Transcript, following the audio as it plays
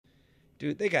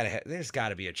Dude, there's got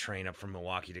to be a train up from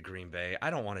Milwaukee to Green Bay.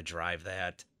 I don't want to drive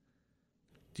that.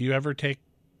 Do you ever take?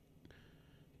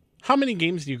 How many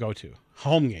games do you go to?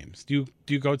 Home games. Do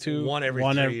you go to one every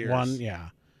 3 years? One, yeah.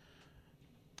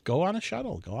 Go on a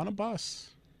shuttle. Go on a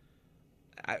bus.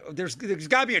 There's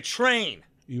got to be a train.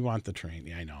 You want the train?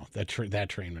 Yeah, I know that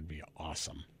train would be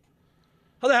awesome.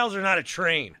 How the hell is there not a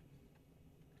train?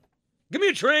 Give me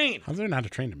a train. How's there not a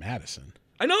train to Madison?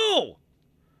 I know.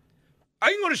 I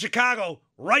can go to Chicago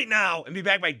right now and be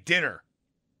back by dinner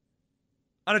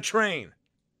on a train.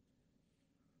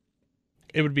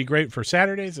 It would be great for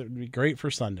Saturdays. It would be great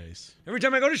for Sundays. Every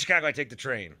time I go to Chicago, I take the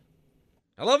train.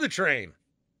 I love the train.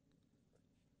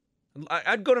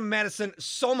 I'd go to Madison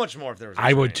so much more if there was a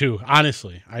train. I would too.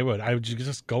 Honestly, I would. I would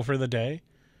just go for the day,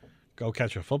 go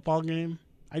catch a football game.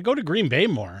 I'd go to Green Bay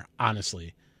more,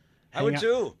 honestly. I would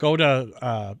too. Go to,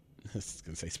 I was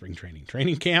going to say spring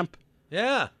training camp.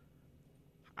 Yeah.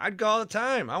 I'd go all the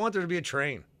time. I want there to be a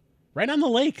train. Right on the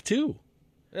lake, too.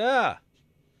 Yeah.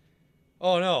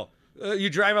 Oh, no.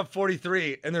 You drive up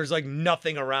 43 and there's like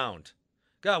nothing around.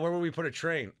 God, where would we put a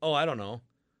train? Oh, I don't know.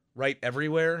 Right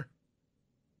everywhere?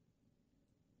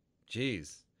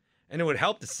 Jeez. And it would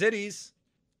help the cities.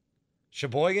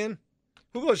 Sheboygan?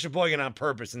 Who goes Sheboygan on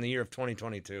purpose in the year of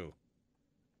 2022?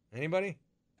 Anybody?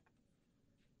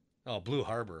 Oh, Blue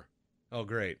Harbor. Oh,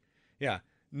 great. Yeah.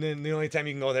 And then the only time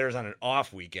you can go there is on an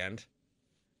off weekend.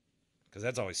 Because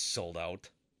that's always sold out.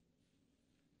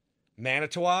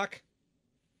 Manitowoc?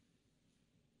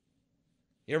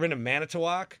 You ever been to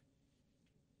Manitowoc?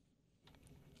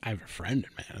 I have a friend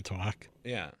in Manitowoc.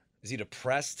 Yeah. Is he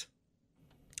depressed?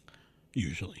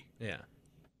 Usually. Yeah.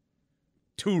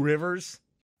 Two Rivers?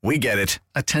 We get it.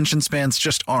 Attention spans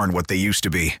just aren't what they used to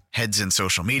be. Heads in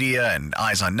social media and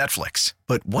eyes on Netflix.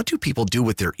 But what do people do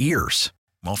with their ears?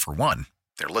 Well, for one,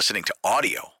 they're listening to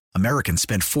audio. Americans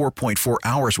spend 4.4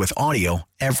 hours with audio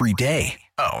every day.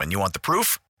 Oh, and you want the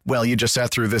proof? Well, you just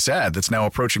sat through this ad that's now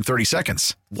approaching 30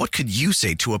 seconds. What could you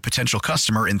say to a potential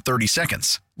customer in 30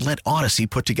 seconds? Let Odyssey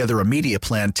put together a media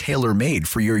plan tailor-made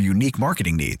for your unique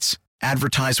marketing needs.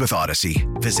 Advertise with Odyssey.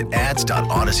 Visit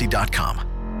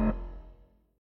ads.odyssey.com.